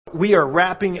We are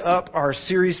wrapping up our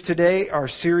series today, our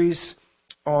series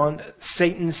on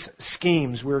Satan's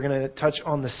schemes. We're going to touch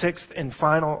on the sixth and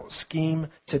final scheme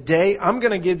today. I'm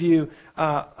going to give you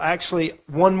actually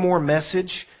one more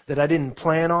message that I didn't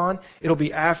plan on. It'll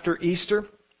be after Easter.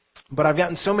 But I've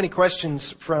gotten so many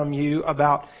questions from you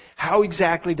about how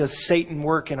exactly does Satan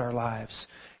work in our lives.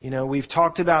 You know, we've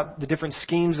talked about the different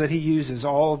schemes that he uses,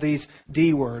 all of these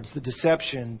D words, the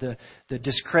deception, the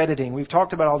discrediting. We've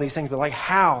talked about all these things, but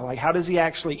how? How does he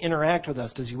actually interact with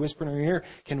us? Does he whisper in our ear?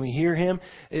 Can we hear him?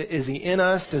 Is he in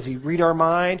us? Does he read our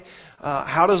mind?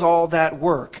 How does all that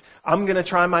work? I'm going to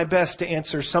try my best to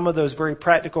answer some of those very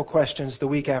practical questions the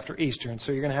week after Easter. And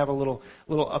so you're going to have a little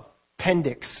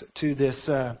appendix to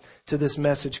this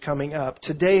message coming up.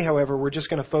 Today, however, we're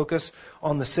just going to focus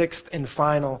on the sixth and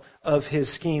final of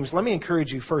his schemes. Let me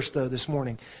encourage you first, though, this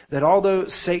morning, that although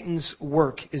Satan's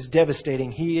work is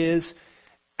devastating, he is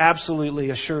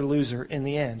absolutely a sure loser in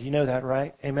the end. You know that,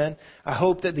 right? Amen? I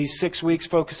hope that these 6 weeks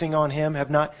focusing on him have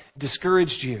not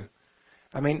discouraged you.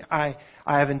 I mean, I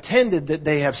have intended that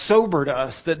they have sobered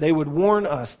us, that they would warn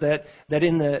us that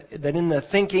in the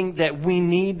thinking that we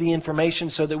need the information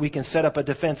so that we can set up a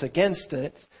defense against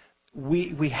it,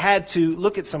 we had to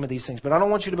look at some of these things. But I don't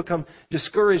want you to become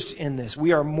discouraged in this.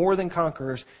 We are more than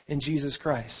conquerors in Jesus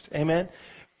Christ. Amen?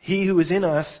 He who is in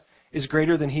us is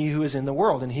greater than he who is in the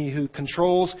world. And he who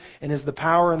controls and is the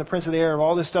power and the prince of the air of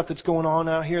all this stuff that's going on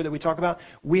out here that we talk about,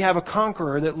 we have a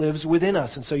conqueror that lives within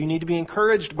us. And so you need to be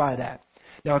encouraged by that.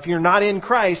 Now, if you're not in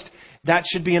Christ, that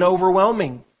should be an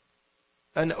overwhelming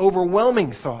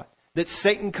thought that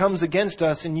Satan comes against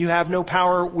us and you have no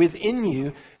power within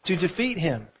you to defeat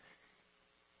him.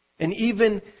 And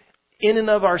even in and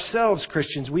of ourselves,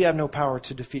 Christians, we have no power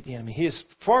to defeat the enemy. He is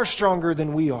far stronger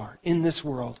than we are in this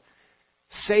world.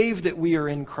 Save that we are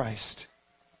in Christ,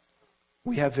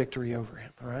 we have victory over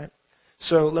him. All right?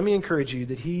 So let me encourage you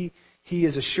that he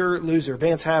is a sure loser.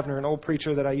 Vance Havner, an old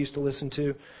preacher that I used to listen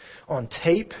to on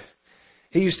tape,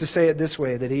 he used to say it this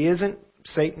way, that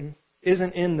Satan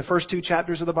isn't in the first 2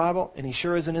 chapters of the Bible, and he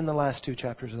sure isn't in the last 2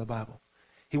 chapters of the Bible.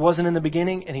 He wasn't in the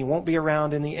beginning, and he won't be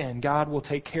around in the end. God will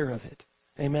take care of it.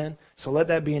 Amen? So let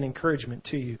that be an encouragement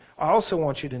to you. I also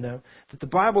want you to know that the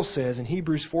Bible says in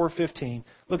Hebrews 4:15,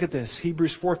 look at this,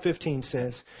 Hebrews 4:15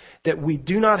 says that we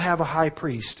do not have a high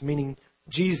priest, meaning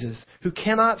Jesus, who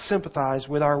cannot sympathize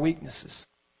with our weaknesses.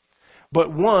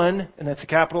 But one, and that's a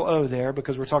capital O there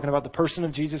because we're talking about the person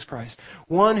of Jesus Christ,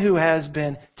 one who has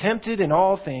been tempted in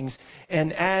all things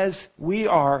and as we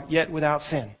are, yet without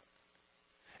sin.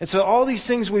 And so all these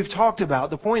things we've talked about,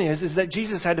 the point is that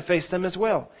Jesus had to face them as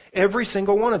well. Every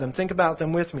single one of them. Think about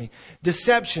them with me.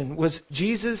 Deception.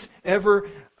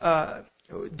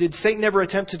 Did Satan ever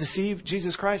attempt to deceive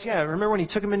Jesus Christ? Yeah, remember when he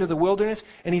took him into the wilderness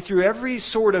and he threw every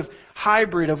sort of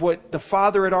hybrid of what the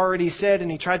Father had already said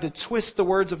and he tried to twist the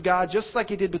words of God just like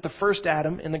he did with the first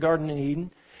Adam in the Garden of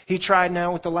Eden. He tried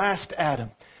now with the last Adam.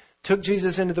 Took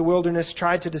Jesus into the wilderness,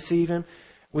 tried to deceive him.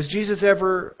 Was Jesus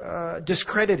ever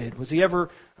discredited? Was he ever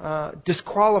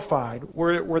disqualified?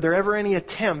 Were there ever any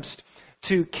attempts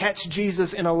to catch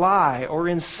Jesus in a lie or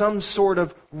in some sort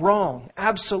of wrong?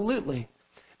 Absolutely.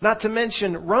 Not to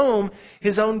mention Rome,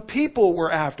 his own people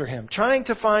were after him, trying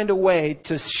to find a way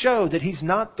to show that he's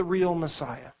not the real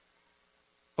Messiah.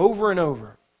 Over and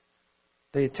over,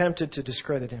 they attempted to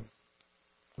discredit him.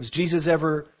 Was Jesus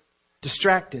ever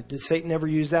distracted? Did Satan ever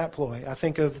use that ploy? I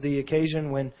think of the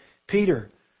occasion when Peter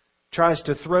tries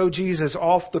to throw Jesus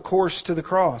off the course to the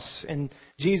cross. And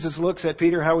Jesus looks at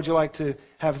Peter, how would you like to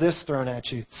have this thrown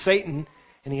at you? Satan,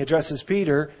 and he addresses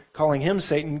Peter, calling him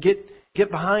Satan,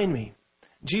 get behind me.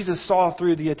 Jesus saw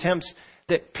through the attempts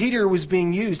that Peter was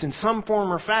being used in some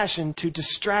form or fashion to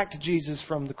distract Jesus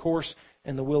from the course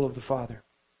and the will of the Father.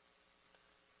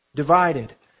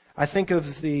 Divided. I think of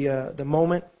the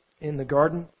moment in the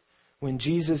garden when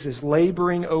Jesus is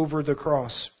laboring over the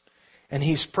cross. And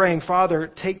he's praying,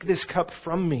 Father, take this cup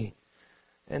from me.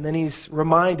 And then he's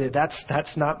reminded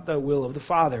that's not the will of the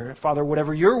Father. Father,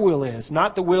 whatever your will is,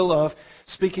 not the will of,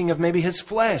 speaking of maybe his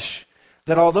flesh,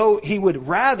 that although he would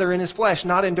rather in his flesh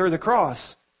not endure the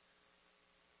cross,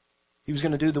 he was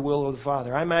going to do the will of the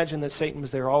Father. I imagine that Satan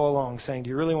was there all along saying, do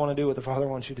you really want to do what the Father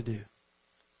wants you to do?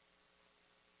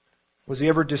 Was he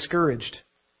ever discouraged?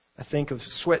 I think of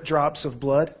sweat drops of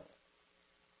blood.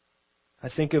 I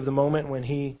think of the moment when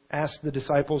he asked the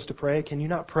disciples to pray, can you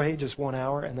not pray just 1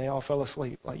 hour? And they all fell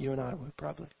asleep like you and I would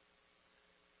probably.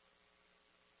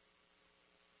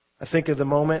 I think of the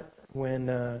moment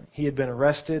when he had been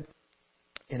arrested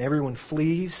and everyone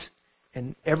flees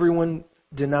and everyone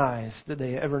denies that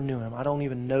they ever knew him. I don't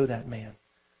even know that man.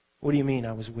 What do you mean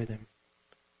I was with him?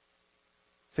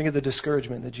 Think of the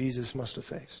discouragement that Jesus must have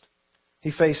faced.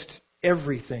 He faced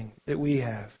everything that we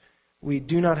have. We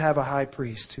do not have a high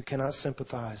priest who cannot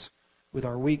sympathize with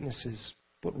our weaknesses,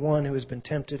 but one who has been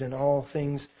tempted in all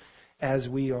things as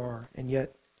we are, and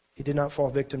yet He did not fall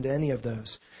victim to any of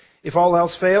those. If all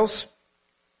else fails,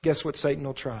 guess what Satan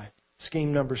will try?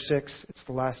 Scheme number 6, it's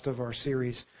the last of our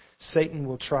series. Satan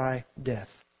will try death.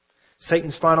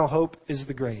 Satan's final hope is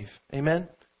the grave. Amen?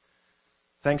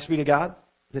 Thanks be to God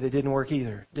that it didn't work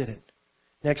either, did it?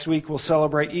 Next week we'll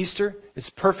celebrate Easter. It's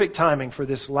perfect timing for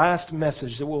this last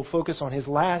message that will focus on his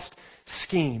last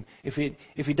scheme. If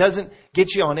he doesn't get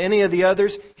you on any of the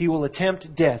others, he will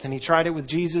attempt death. And he tried it with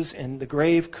Jesus, and the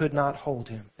grave could not hold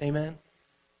him. Amen?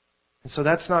 And so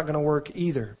that's not going to work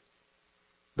either.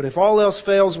 But if all else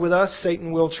fails with us,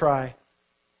 Satan will try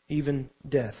even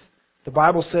death. The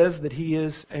Bible says that he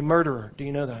is a murderer. Do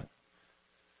you know that?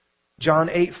 John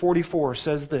 8:44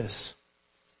 says this.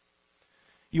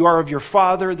 You are of your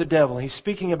father, the devil. He's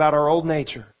speaking about our old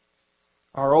nature,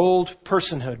 our old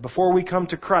personhood. Before we come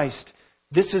to Christ,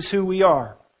 this is who we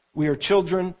are. We are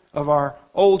children of our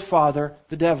old father,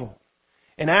 the devil.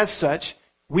 And as such,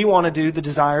 we want to do the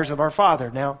desires of our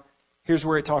father. Now, here's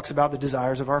where it talks about the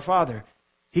desires of our father.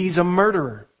 He's a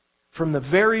murderer from the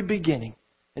very beginning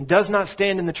and does not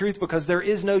stand in the truth because there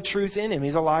is no truth in him.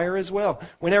 He's a liar as well.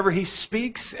 Whenever he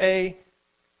speaks a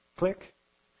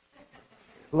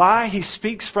lie, he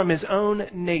speaks from his own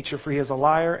nature, for he is a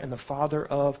liar and the father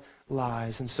of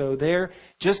lies. And so there,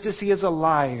 just as he is a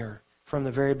liar from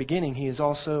the very beginning, he is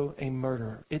also a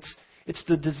murderer. It's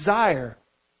the desire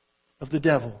of the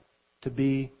devil to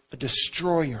be a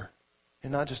destroyer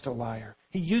and not just a liar.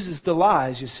 He uses the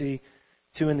lies, you see,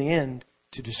 to, in the end,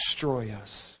 to destroy us.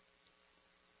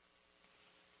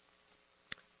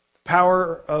 The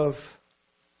power of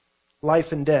life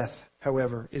and death,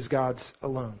 however, is God's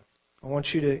alone. I want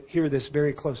you to hear this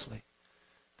very closely.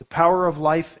 The power of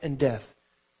life and death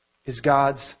is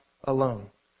God's alone.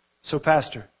 So,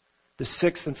 Pastor, the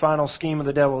sixth and final scheme of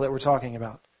the devil that we're talking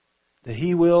about, that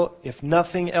he will, if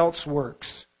nothing else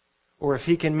works, or if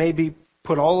he can maybe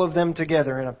put all of them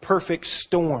together in a perfect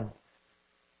storm,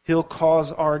 he'll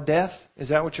cause our death. Is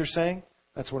that what you're saying?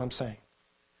 That's what I'm saying.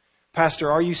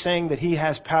 Pastor, are you saying that he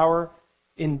has power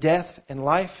in death and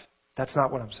life? That's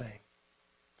not what I'm saying.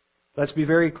 Let's be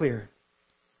very clear.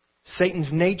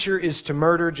 Satan's nature is to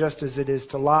murder just as it is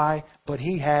to lie, but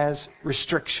he has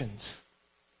restrictions.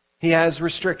 He has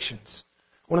restrictions.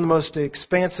 One of the most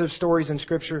expansive stories in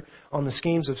Scripture on the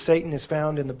schemes of Satan is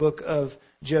found in the book of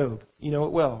Job. You know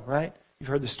it well, right? You've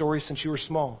heard the story since you were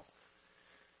small.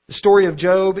 The story of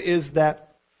Job is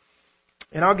that,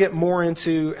 and I'll get more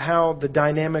into how the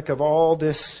dynamic of all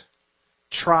this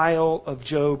trial of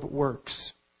Job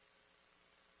works.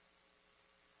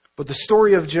 But the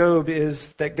story of Job is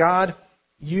that God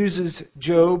uses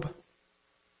Job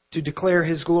to declare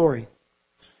His glory.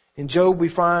 In Job,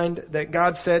 we find that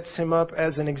God sets him up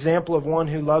as an example of one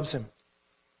who loves him.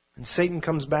 And Satan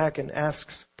comes back and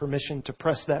asks permission to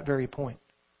press that very point.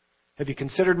 Have you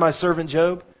considered my servant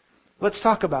Job? Let's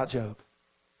talk about Job.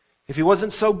 If he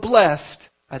wasn't so blessed,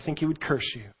 I think he would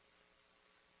curse you.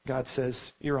 God says,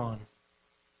 you're on.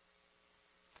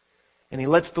 And he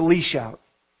lets the leash out.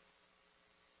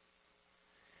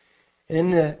 And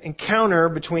in the encounter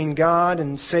between God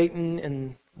and Satan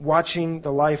and watching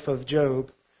the life of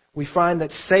Job, we find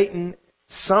that Satan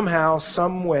somehow,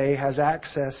 some way, has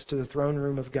access to the throne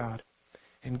room of God.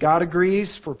 And God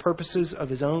agrees, for purposes of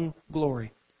His own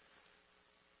glory,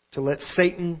 to let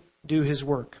Satan do his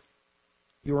work.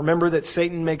 You remember that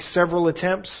Satan makes several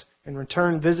attempts and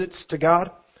return visits to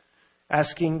God,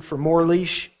 asking for more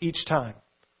leash each time.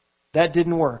 That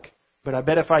didn't work, but I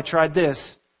bet if I tried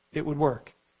this, it would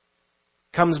work.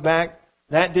 Comes back,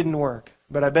 that didn't work,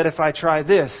 but I bet if I try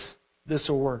this, this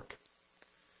will work.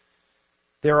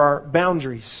 There are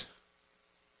boundaries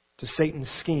to Satan's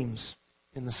schemes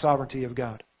in the sovereignty of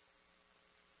God.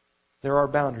 There are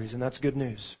boundaries, and that's good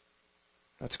news.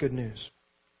 That's good news.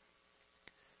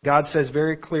 God says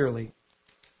very clearly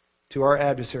to our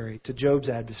adversary, to Job's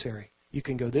adversary, you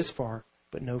can go this far,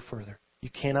 but no further. You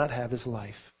cannot have his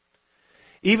life.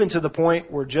 Even to the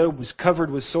point where Job was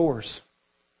covered with sores.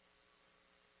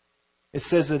 It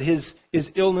says that his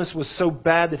illness was so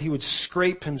bad that he would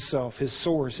scrape himself, his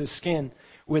sores, his skin,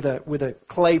 with a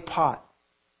clay pot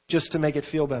just to make it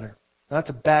feel better. Now, that's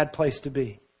a bad place to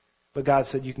be. But God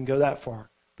said you can go that far,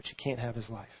 but you can't have his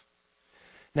life.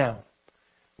 Now,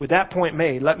 with that point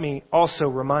made, let me also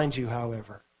remind you,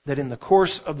 however, that in the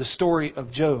course of the story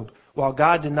of Job, while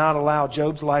God did not allow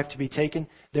Job's life to be taken,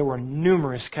 there were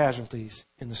numerous casualties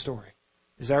in the story.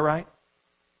 Is that right?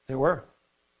 There were.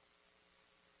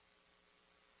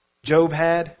 Job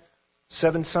had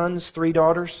 7 sons, 3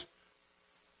 daughters,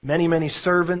 many, many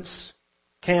servants,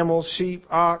 camels, sheep,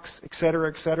 ox,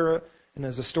 etc., etc. And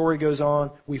as the story goes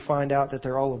on, we find out that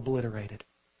they're all obliterated.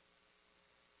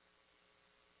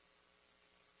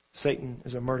 Satan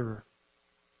is a murderer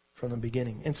from the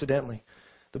beginning. Incidentally,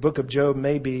 the book of Job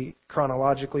may be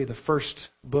chronologically the first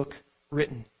book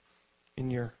written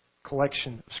in your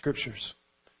collection of scriptures.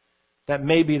 That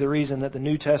may be the reason that the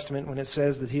New Testament, when it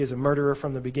says that he is a murderer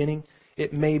from the beginning,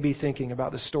 it may be thinking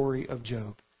about the story of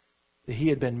Job. That he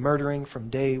had been murdering from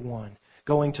day one,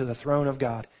 going to the throne of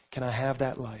God. Can I have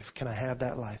that life? Can I have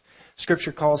that life?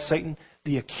 Scripture calls Satan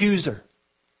the accuser.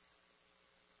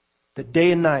 That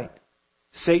day and night,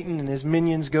 Satan and his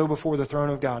minions go before the throne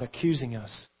of God, accusing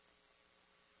us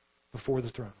before the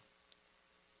throne.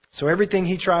 So everything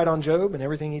he tried on Job and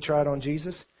everything he tried on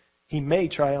Jesus, he may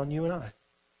try on you and I.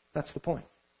 That's the point.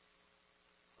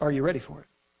 Are you ready for it?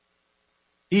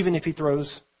 Even if he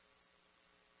throws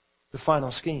the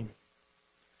final scheme.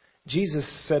 Jesus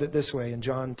said it this way in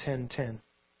John 10:10.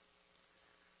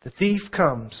 The thief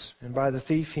comes, and by the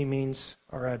thief he means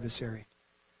our adversary.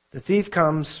 The thief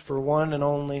comes for one and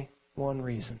only one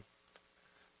reason.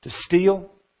 To steal,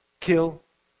 kill,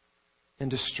 and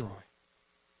destroy.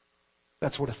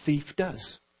 That's what a thief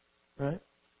does, right?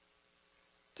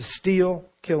 To steal,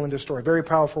 kill, and destroy. Very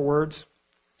powerful words.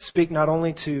 Speak not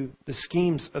only to the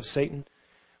schemes of Satan,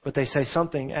 but they say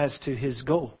something as to his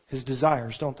goal, his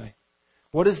desires, don't they?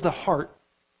 What is the heart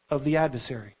of the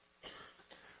adversary?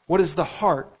 What is the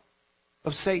heart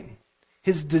of Satan?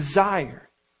 His desire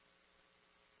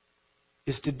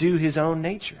is to do his own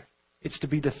nature. It's to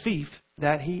be the thief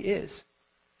that he is.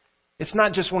 It's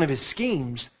not just one of his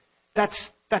schemes. That's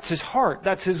his heart.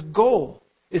 That's his goal,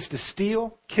 is to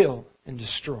steal, kill, and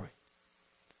destroy.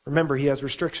 Remember, he has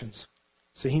restrictions.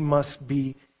 So he must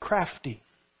be crafty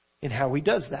in how he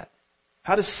does that.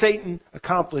 How does Satan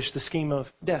accomplish the scheme of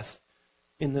death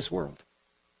in this world?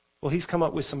 Well, he's come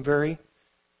up with some very,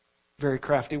 very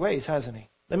crafty ways, hasn't he?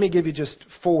 Let me give you just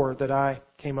 4 that I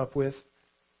came up with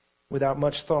without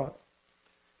much thought.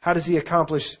 How does he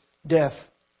accomplish death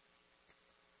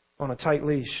on a tight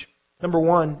leash? Number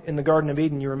 1, in the Garden of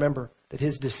Eden, you remember that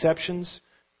his deceptions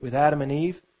with Adam and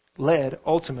Eve led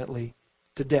ultimately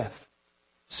to death,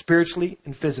 spiritually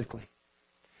and physically.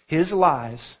 His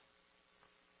lies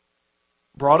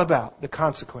brought about the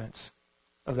consequence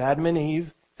of Adam and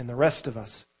Eve and the rest of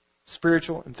us,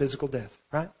 spiritual and physical death,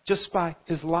 right? Just by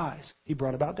his lies, he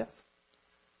brought about death.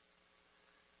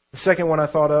 The second one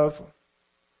I thought of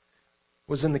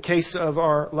was in the case of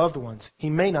our loved ones. He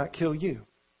may not kill you.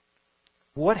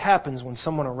 What happens when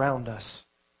someone around us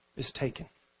is taken?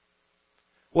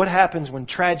 What happens when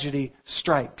tragedy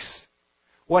strikes?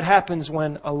 What happens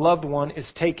when a loved one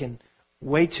is taken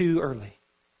way too early,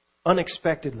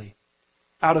 unexpectedly,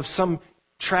 out of some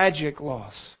tragic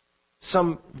loss,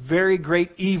 some very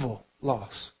great evil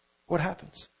loss? What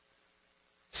happens?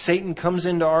 Satan comes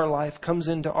into our life, comes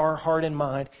into our heart and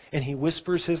mind, and he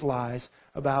whispers his lies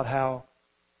about how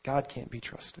God can't be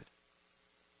trusted.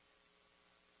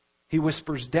 He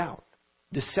whispers doubt,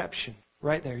 deception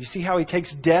right there. You see how he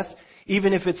takes death,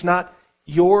 even if it's not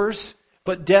yours,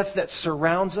 but death that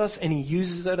surrounds us, and he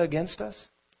uses it against us,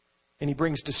 and he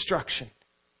brings destruction.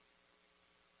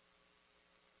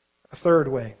 A third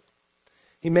way,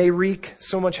 he may wreak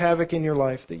so much havoc in your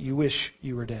life that you wish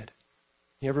you were dead.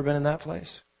 You ever been in that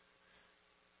place?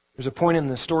 There's a point in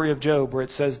the story of Job where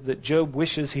it says that Job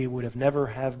wishes he would have never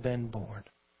have been born.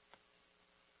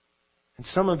 And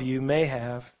some of you may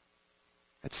have,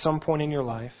 at some point in your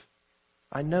life,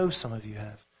 I know some of you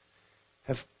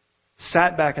have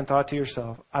sat back and thought to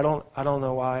yourself, I don't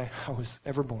know why I was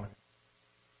ever born.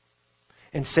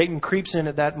 And Satan creeps in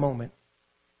at that moment,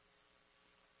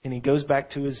 and he goes back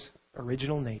to his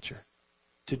original nature,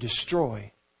 to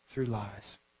destroy through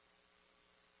lies.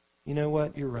 You know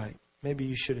what? You're right. Maybe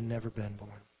you should have never been born.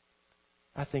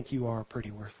 I think you are pretty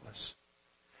worthless.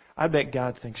 I bet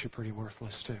God thinks you're pretty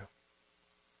worthless too.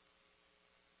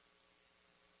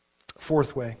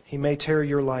 Fourth way, he may tear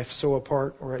your life so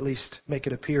apart, or at least make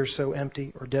it appear so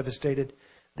empty or devastated,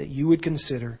 that you would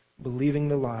consider believing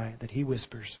the lie that he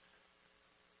whispers,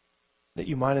 that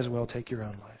you might as well take your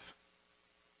own life.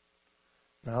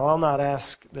 Now, I'll not ask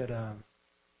that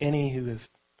any who have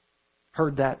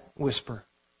heard that whisper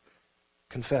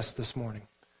confess this morning.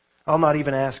 I'll not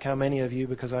even ask how many of you,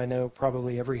 because I know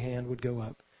probably every hand would go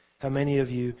up, how many of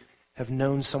you have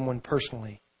known someone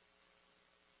personally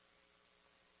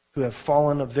who have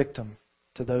fallen a victim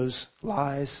to those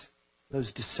lies,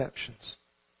 those deceptions.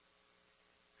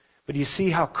 But you see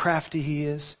how crafty he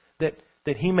is? That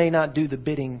he may not do the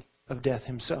bidding of death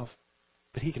himself.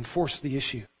 but he can force the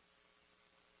issue.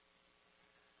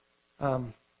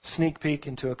 Sneak peek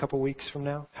into a couple weeks from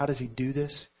now. How does he do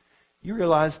this? You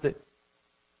realize that,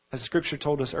 as Scripture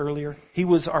told us earlier, he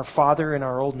was our father in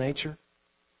our old nature.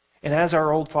 And as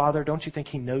our old father, don't you think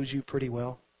he knows you pretty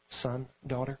well, son,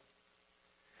 daughter?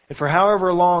 And for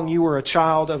however long you were a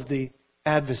child of the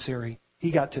adversary,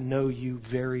 he got to know you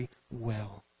very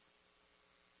well.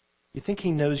 You think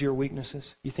he knows your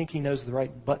weaknesses? You think he knows the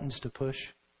right buttons to push?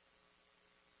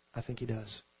 I think he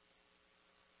does.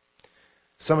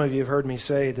 Some of you have heard me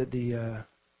say that the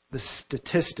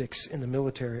statistics in the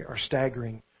military are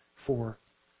staggering for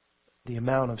the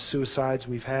amount of suicides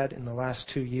we've had in the last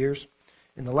 2 years.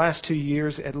 In the last 2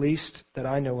 years, at least, that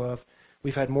I know of,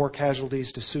 we've had more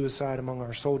casualties to suicide among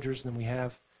our soldiers than we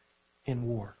have in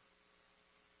war.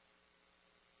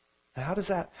 Now, how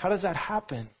does that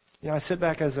happen? You know, I sit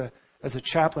back as a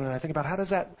chaplain and I think about how does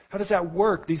that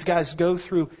work? These guys go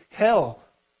through hell.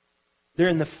 They're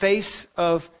in the face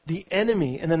of the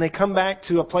enemy, and then they come back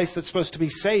to a place that's supposed to be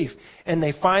safe, and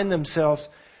they find themselves,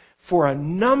 for a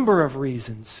number of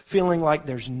reasons, feeling like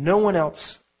there's no one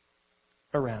else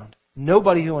around,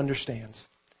 nobody who understands.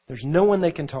 There's no one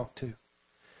they can talk to.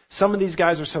 Some of these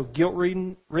guys are so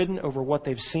guilt-ridden over what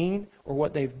they've seen or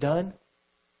what they've done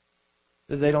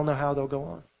that they don't know how they'll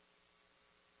go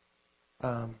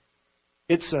on.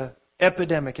 It's an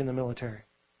epidemic in the military.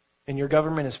 And your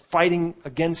government is fighting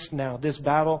against now this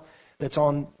battle that's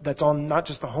on not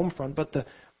just the home front, but the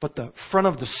front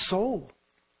of the soul.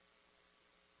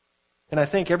 And I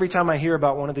think every time I hear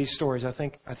about one of these stories, I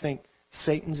think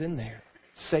Satan's in there.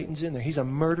 Satan's in there. He's a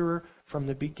murderer from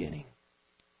the beginning.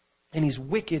 And he's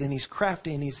wicked and he's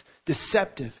crafty and he's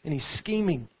deceptive and he's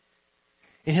scheming.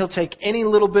 And he'll take any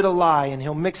little bit of lie and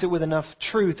he'll mix it with enough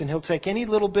truth, and he'll take any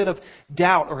little bit of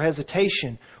doubt or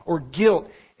hesitation or guilt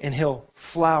and he'll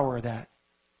flower that.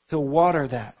 He'll water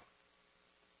that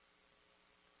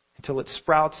until it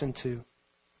sprouts into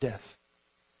death,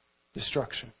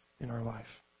 destruction in our life.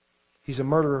 He's a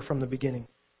murderer from the beginning.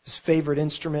 His favorite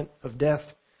instrument of death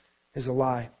is a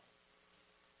lie.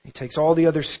 He takes all the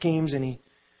other schemes and he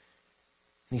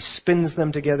spins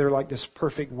them together like this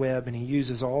perfect web, and he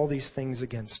uses all these things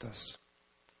against us.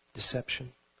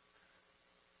 Deception.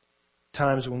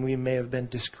 Times when we may have been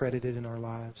discredited in our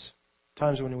lives.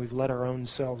 Times when we've let our own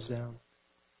selves down.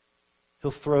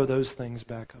 He'll throw those things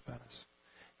back up at us.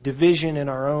 Division in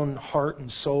our own heart and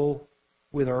soul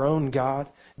with our own God.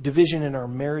 Division in our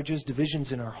marriages.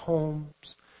 Divisions in our homes.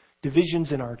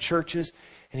 Divisions in our churches.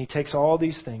 And he takes all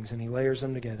these things and he layers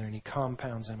them together and he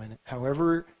compounds them. And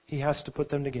however he has to put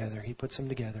them together, he puts them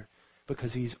together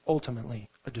because he's ultimately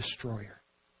a destroyer.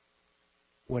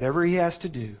 Whatever he has to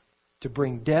do to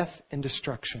bring death and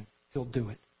destruction, he'll do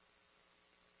it.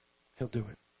 He'll do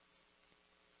it.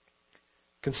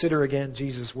 Consider again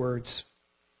Jesus' words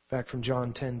back from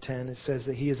John 10:10. It says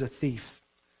that he is a thief.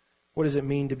 What does it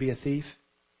mean to be a thief?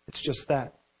 It's just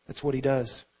that. That's what he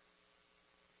does.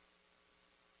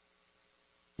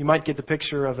 You might get the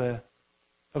picture of a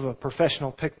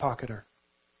professional pickpocketer,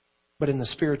 but in the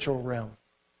spiritual realm.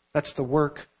 That's the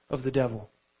work of the devil.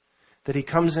 That he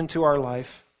comes into our life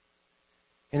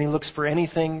and he looks for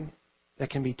anything that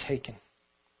can be taken.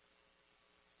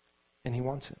 And he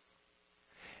wants it.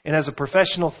 And as a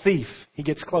professional thief, he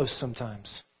gets close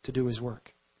sometimes to do his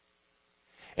work.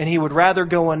 And he would rather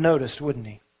go unnoticed, wouldn't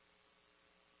he?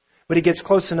 But he gets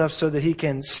close enough so that he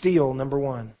can steal, number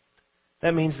one.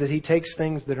 That means that he takes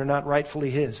things that are not rightfully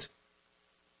his.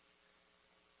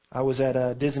 I was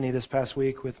at Disney this past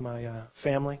week with my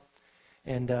family.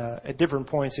 And at different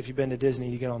points, if you've been to Disney,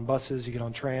 you get on buses, you get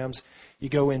on trams, you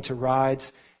go into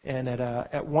rides. And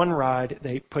at one ride,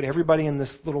 they put everybody in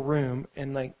this little room,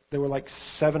 and there were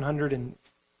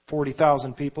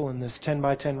 740,000 people in this 10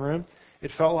 by 10 room.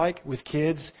 It felt like, with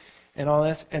kids and all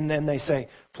this. And then they say,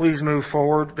 "Please move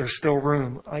forward. There's still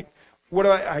room." What do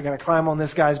I got to climb on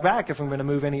this guy's back if I'm going to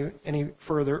move any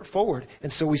further forward?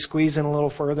 And so we squeeze in a little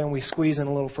further, and we squeeze in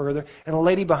a little further. And a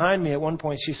lady behind me at one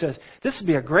point, she says, "This would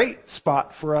be a great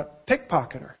spot for a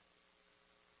pickpocketer."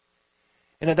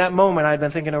 And at that moment, I had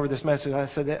been thinking over this message. I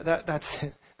said,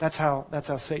 that's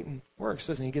how Satan works,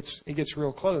 doesn't he? He gets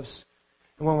real close.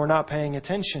 And when we're not paying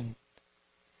attention,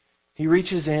 he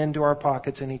reaches into our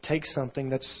pockets and he takes something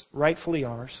that's rightfully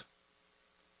ours.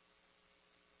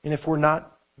 And if we're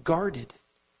not guarded,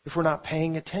 if we're not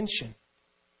paying attention,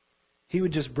 he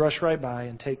would just brush right by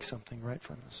and take something right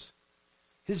from us.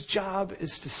 His job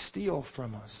is to steal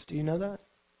from us. Do you know that?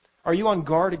 Are you on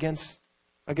guard against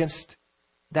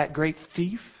that great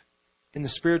thief in the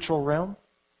spiritual realm?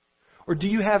 Or do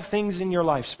you have things in your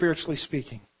life, spiritually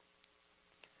speaking,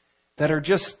 that are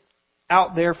just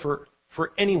out there for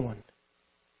for anyone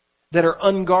that are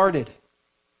unguarded?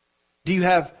 Do you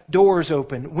have doors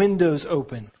open, windows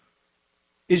open?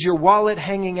 Is your wallet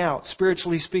hanging out,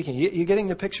 spiritually speaking? You getting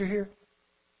the picture here?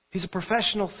 He's a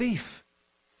professional thief.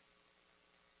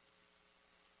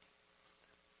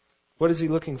 What is he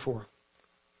looking for?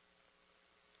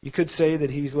 You could say that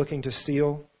he's looking to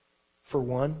steal, for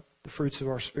one, the fruits of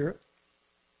our Spirit.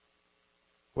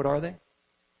 What are they?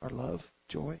 Our love,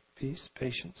 joy, peace,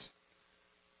 patience,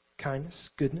 kindness,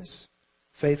 goodness,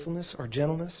 faithfulness, our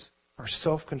gentleness, our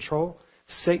self-control.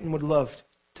 Satan would love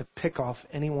to pick off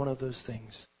any one of those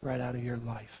things right out of your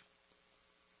life.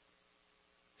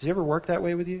 Does he ever work that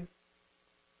way with you?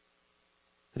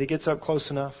 That he gets up close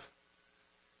enough,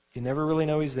 you never really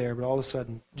know he's there, but all of a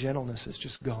sudden, gentleness is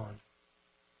just gone.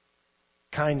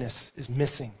 Kindness is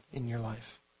missing in your life.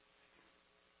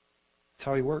 That's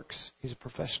how he works. He's a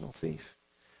professional thief.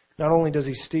 Not only does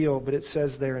he steal, but it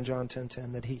says there in John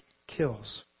 10:10 that he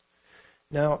kills.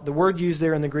 Now, the word used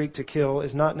there in the Greek to kill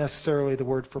is not necessarily the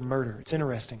word for murder. It's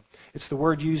interesting. It's the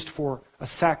word used for a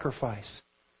sacrifice.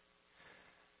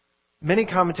 Many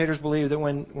commentators believe that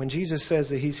when Jesus says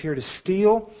that he's here to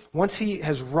steal, once he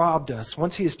has robbed us,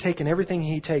 once he has taken everything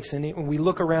he takes, and when we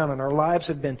look around and our lives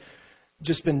have been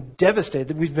devastated,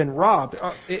 that we've been robbed.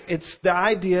 It's the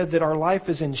idea that our life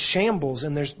is in shambles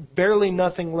and there's barely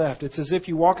nothing left. It's as if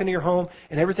you walk into your home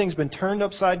and everything's been turned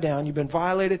upside down. You've been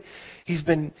violated. He's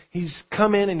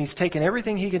come in and he's taken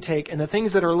everything he can take, and the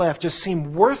things that are left just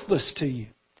seem worthless to you.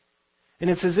 And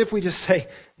it's as if we just say,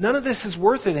 none of this is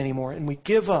worth it anymore, and we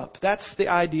give up. That's the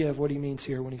idea of what he means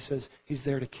here when he says he's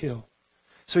there to kill.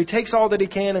 So he takes all that he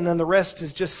can, and then the rest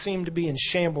is just seem to be in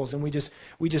shambles, and we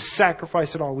just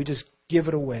sacrifice it all. We just give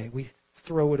it away. We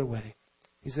throw it away.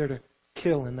 He's there to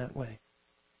kill in that way.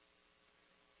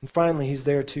 And finally, he's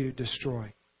there to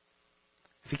destroy.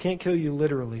 If he can't kill you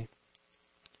literally,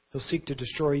 he'll seek to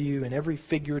destroy you in every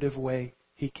figurative way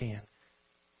he can.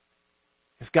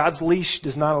 If God's leash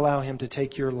does not allow him to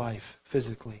take your life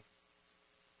physically,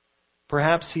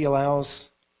 perhaps he allows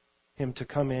him to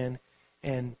come in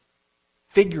and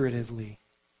figuratively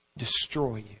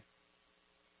destroy you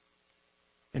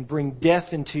and bring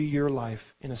death into your life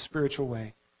in a spiritual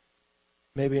way,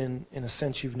 maybe in a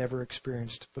sense you've never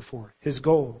experienced before. His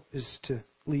goal is to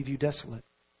leave you desolate.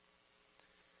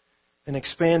 An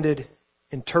expanded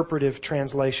interpretive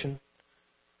translation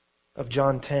of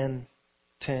John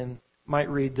 10:10 might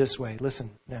read this way. Listen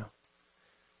now.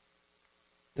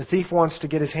 The thief wants to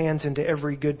get his hands into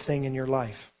every good thing in your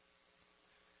life.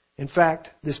 In fact,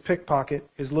 this pickpocket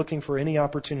is looking for any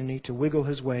opportunity to wiggle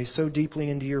his way so deeply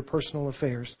into your personal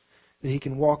affairs that he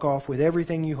can walk off with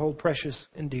everything you hold precious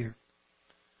and dear.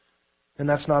 And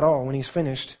that's not all. When he's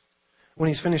finished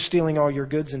stealing all your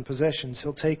goods and possessions,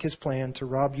 he'll take his plan to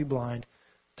rob you blind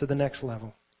to the next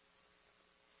level.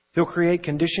 He'll create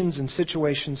conditions and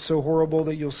situations so horrible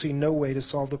that you'll see no way to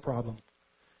solve the problem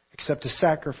except to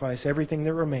sacrifice everything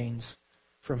that remains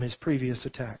from his previous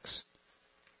attacks.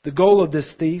 The goal of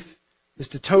this thief is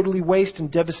to totally waste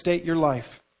and devastate your life.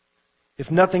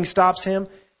 If nothing stops him,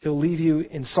 he'll leave you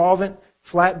insolvent,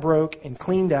 flat broke, and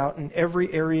cleaned out in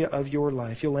every area of your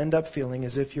life. You'll end up feeling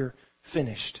as if you're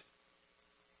finished,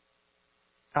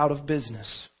 out of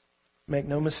business. Make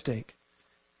no mistake,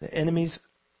 the enemy's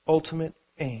ultimate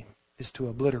aim is to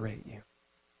obliterate you.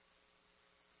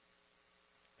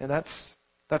 And that's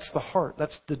the heart,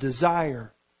 that's the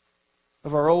desire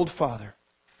of our old Father.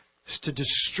 Is to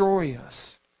destroy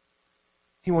us.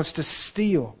 He wants to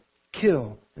steal,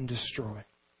 kill, and destroy.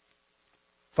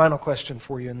 Final question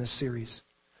for you in this series.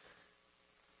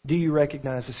 Do you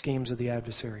recognize the schemes of the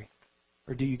adversary?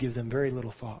 Or do you give them very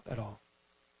little thought at all?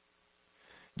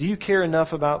 Do you care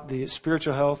enough about the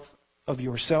spiritual health of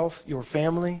yourself, your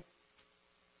family,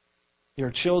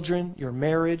 your children, your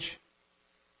marriage,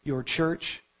 your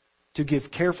church, to give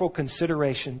careful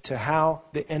consideration to how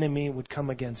the enemy would come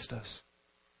against us?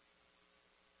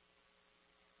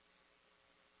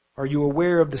 Are you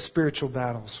aware of the spiritual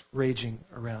battles raging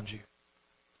around you?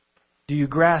 Do you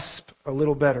grasp a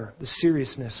little better the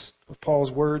seriousness of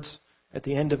Paul's words at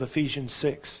the end of Ephesians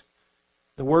 6?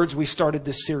 The words we started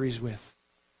this series with.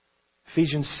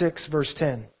 Ephesians 6, verse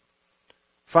 10.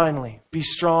 Finally, be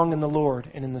strong in the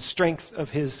Lord and in the strength of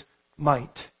His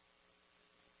might.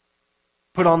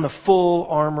 Put on the full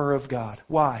armor of God.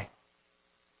 Why?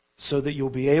 So that you'll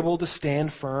be able to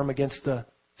stand firm against the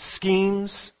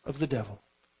schemes of the devil.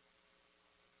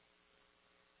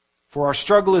 For our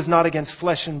struggle is not against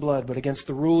flesh and blood, but against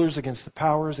the rulers, against the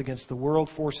powers, against the world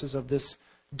forces of this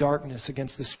darkness,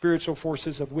 against the spiritual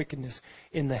forces of wickedness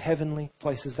in the heavenly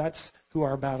places. That's who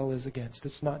our battle is against.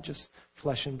 It's not just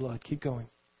flesh and blood. Keep going.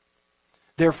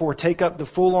 Therefore, take up the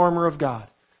full armor of God,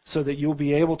 so that you'll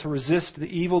be able to resist the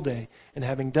evil day, and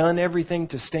having done everything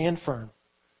to stand firm.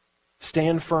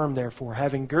 Stand firm, therefore,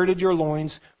 having girded your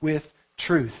loins with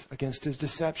truth against his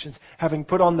deceptions, having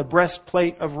put on the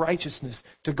breastplate of righteousness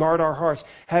to guard our hearts,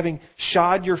 having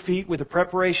shod your feet with the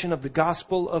preparation of the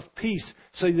gospel of peace,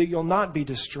 so that you'll not be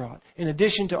distraught. In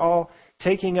addition to all,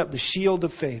 taking up the shield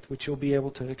of faith, which you'll be able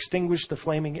to extinguish the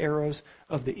flaming arrows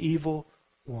of the evil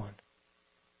one.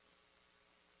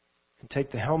 And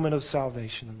take the helmet of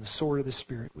salvation and the sword of the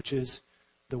Spirit, which is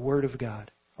the Word of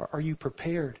God. Are you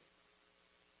prepared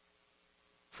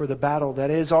for the battle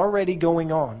that is already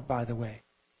going on, by the way?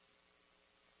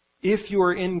 If you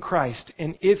are in Christ,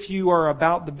 and if you are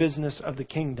about the business of the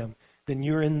kingdom, then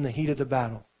you're in the heat of the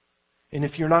battle. And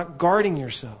if you're not guarding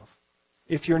yourself,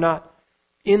 if you're not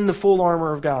in the full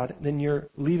armor of God, then you're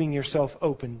leaving yourself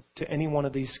open to any one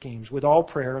of these schemes. With all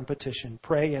prayer and petition,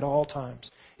 pray at all times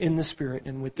in the Spirit,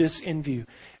 and with this in view,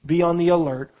 be on the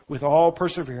alert with all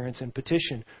perseverance and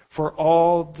petition for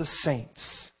all the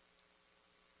saints.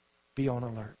 Be on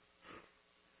alert.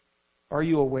 Are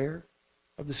you aware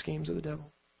of the schemes of the devil?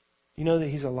 You know that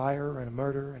he's a liar and a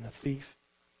murderer and a thief?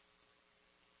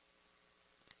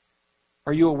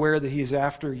 Are you aware that he's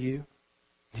after you?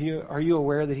 Are you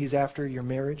aware that he's after your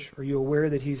marriage? Are you aware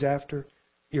that he's after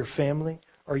your family?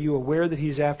 Are you aware that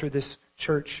he's after this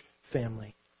church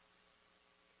family?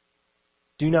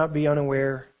 Do not be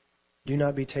unaware. Do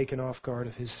not be taken off guard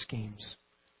of his schemes,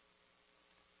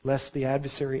 lest the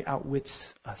adversary outwits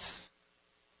us.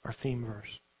 Our theme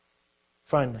verse.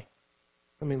 Finally,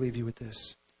 let me leave you with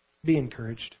this. Be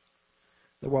encouraged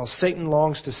that while Satan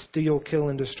longs to steal, kill,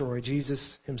 and destroy,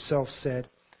 Jesus himself said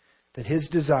that his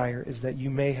desire is that you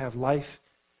may have life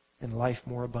and life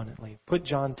more abundantly. Put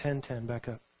John 10:10 back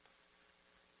up.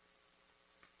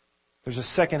 There's a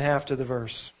second half to the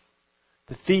verse.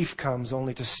 The thief comes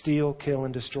only to steal, kill,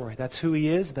 and destroy. That's who he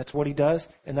is, that's what he does,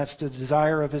 and that's the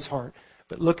desire of his heart.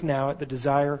 But look now at the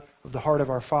desire of the heart of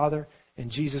our Father and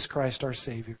Jesus Christ our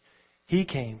Savior. He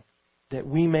came that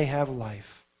we may have life,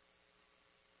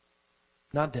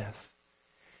 not death.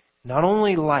 Not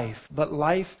only life, but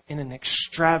life in an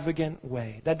extravagant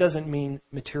way. That doesn't mean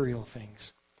material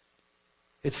things.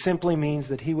 It simply means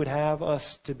that He would have us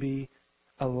to be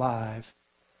alive,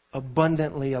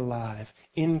 abundantly alive,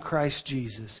 in Christ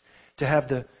Jesus, to have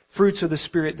the fruits of the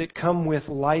Spirit that come with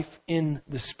life in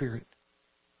the Spirit.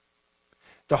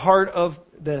 The heart of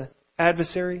the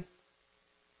adversary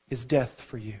is death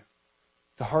for you.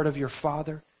 The heart of your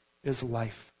Father is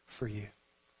life for you.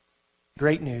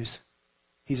 Great news.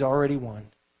 He's already won.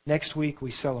 Next week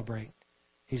we celebrate.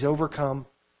 He's overcome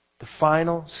the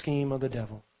final scheme of the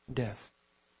devil, death.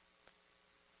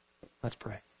 Let's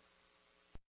pray.